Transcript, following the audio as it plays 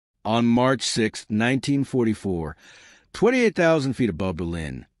On March 6, 1944, 28,000 feet above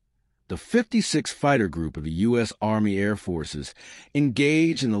Berlin, the 56th Fighter Group of the U.S. Army Air Forces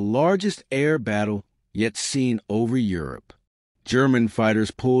engaged in the largest air battle yet seen over Europe. German fighters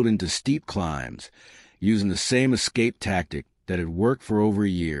pulled into steep climbs, using the same escape tactic that had worked for over a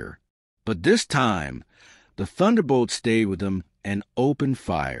year. But this time, the Thunderbolts stayed with them and opened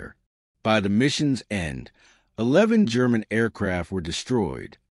fire. By the mission's end, 11 German aircraft were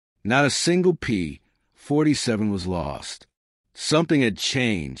destroyed. Not a single P-47 was lost. Something had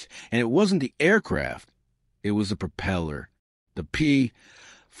changed, and it wasn't the aircraft. It was the propeller. The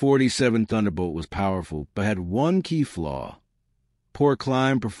P-47 Thunderbolt was powerful, but had one key flaw: poor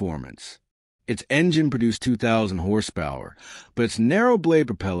climb performance. Its engine produced 2,000 horsepower, but its narrow blade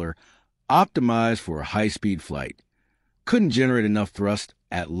propeller, optimized for a high-speed flight, couldn't generate enough thrust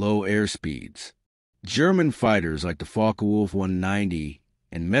at low air speeds. German fighters like the Focke-Wulf 190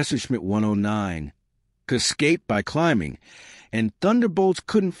 and Messerschmitt 109 could escape by climbing, and Thunderbolts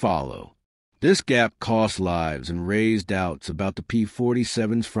couldn't follow. This gap cost lives and raised doubts about the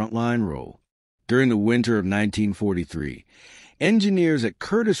P-47's frontline role. During the winter of 1943, engineers at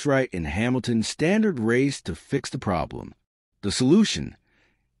Curtiss-Wright and Hamilton Standard raced to fix the problem. The solution: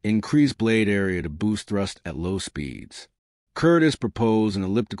 increased blade area to boost thrust at low speeds. Curtiss proposed an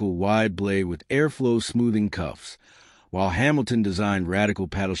elliptical wide blade with airflow smoothing cuffs, while Hamilton designed radical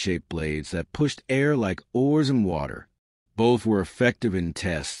paddle-shaped blades that pushed air like oars in water. Both were effective in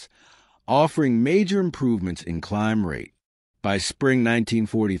tests, offering major improvements in climb rate. By spring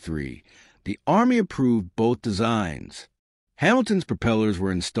 1943, the Army approved both designs. Hamilton's propellers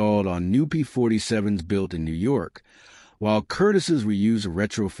were installed on new P-47s built in New York, while Curtiss's reused a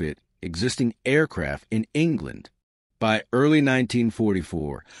retrofit existing aircraft in England. By early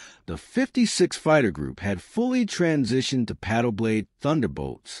 1944, the 56th Fighter Group had fully transitioned to paddle-blade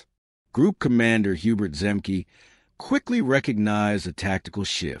Thunderbolts. Group Commander Hubert Zemke quickly recognized the tactical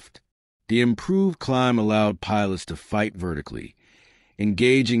shift. The improved climb allowed pilots to fight vertically,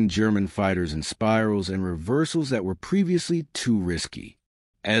 engaging German fighters in spirals and reversals that were previously too risky.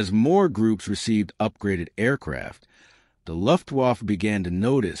 As more groups received upgraded aircraft, the Luftwaffe began to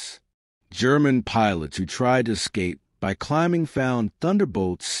notice. German pilots who tried to escape by climbing found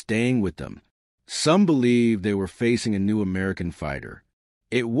Thunderbolts staying with them. Some believed they were facing a new American fighter.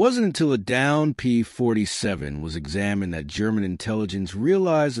 It wasn't until a downed P-47 was examined that German intelligence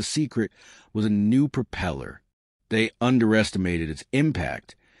realized the secret was a new propeller. They underestimated its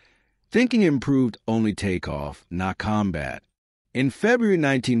impact, thinking it improved only takeoff, not combat. In February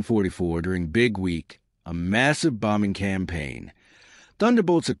 1944, during Big Week, a massive bombing campaign,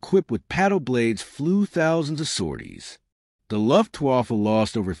 Thunderbolts equipped with paddle blades flew thousands of sorties. The Luftwaffe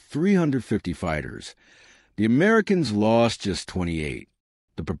lost over 350 fighters. The Americans lost just 28.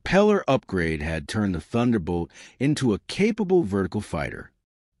 The propeller upgrade had turned the Thunderbolt into a capable vertical fighter.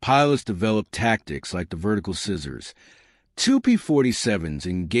 Pilots developed tactics like the vertical scissors, two P-47s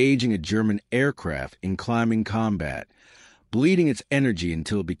engaging a German aircraft in climbing combat, bleeding its energy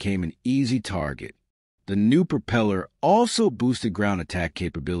until it became an easy target. The new propeller also boosted ground attack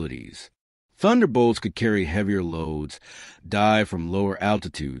capabilities. Thunderbolts could carry heavier loads, dive from lower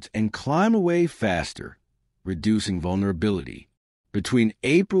altitudes, and climb away faster, reducing vulnerability. Between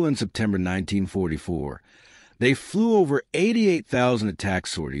April and September 1944, they flew over 88,000 attack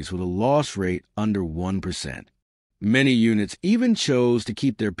sorties with a loss rate under 1%. Many units even chose to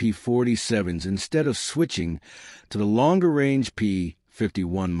keep their P-47s instead of switching to the longer-range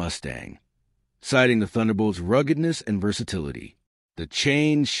P-51 Mustang, citing the Thunderbolt's ruggedness and versatility. The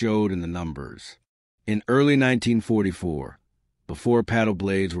change showed in the numbers. In early 1944, before paddle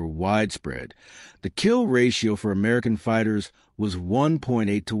blades were widespread, the kill ratio for American fighters was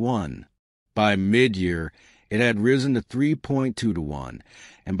 1.8 to 1. By mid-year, it had risen to 3.2 to 1,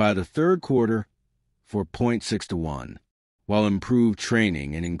 and by the third quarter, 4.6 to 1. While improved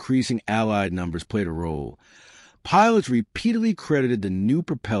training and increasing Allied numbers played a role, pilots repeatedly credited the new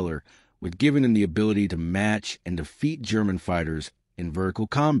propeller with giving them the ability to match and defeat German fighters in vertical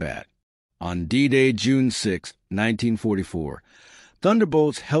combat. On D-Day, June 6, 1944,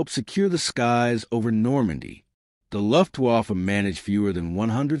 Thunderbolts helped secure the skies over Normandy. The Luftwaffe managed fewer than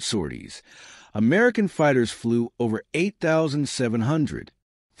 100 sorties. American fighters flew over 8,700.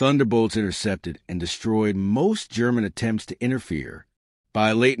 Thunderbolts intercepted and destroyed most German attempts to interfere.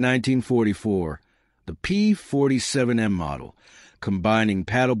 By late 1944, the P-47M model, combining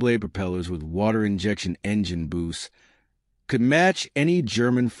paddle blade propellers with water injection engine boosts, could match any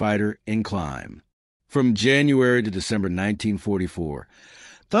German fighter in climb. From January to December 1944,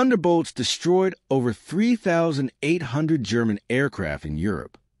 Thunderbolts destroyed over 3,800 German aircraft in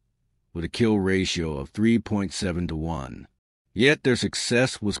Europe. with a kill ratio of 3.7 to 1. Yet their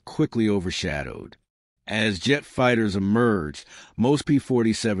success was quickly overshadowed. As jet fighters emerged, most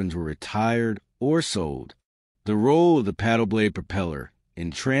P-47s were retired or sold. The role of the paddle blade propeller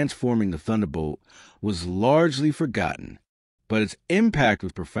in transforming the Thunderbolt was largely forgotten, but its impact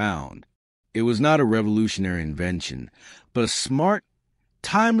was profound. It was not a revolutionary invention, but a smart,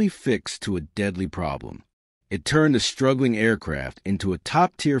 timely fix to a deadly problem. It turned a struggling aircraft into a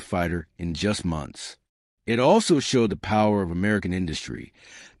top-tier fighter in just months. It also showed the power of American industry,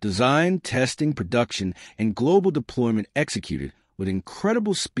 design, testing, production, and global deployment executed with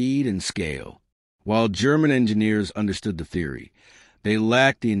incredible speed and scale. While German engineers understood the theory, they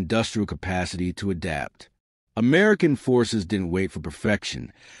lacked the industrial capacity to adapt. American forces didn't wait for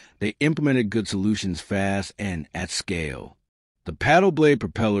perfection. They implemented good solutions fast and at scale. The paddle blade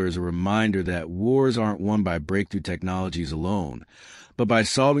propeller is a reminder that wars aren't won by breakthrough technologies alone, but by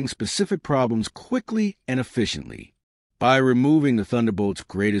solving specific problems quickly and efficiently. By removing the Thunderbolt's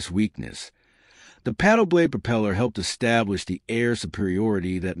greatest weakness, the paddle blade propeller helped establish the air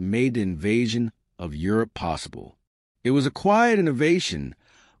superiority that made the invasion of Europe possible. It was a quiet innovation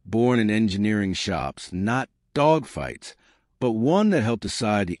born in engineering shops, not dogfights, but one that helped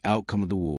decide the outcome of the war.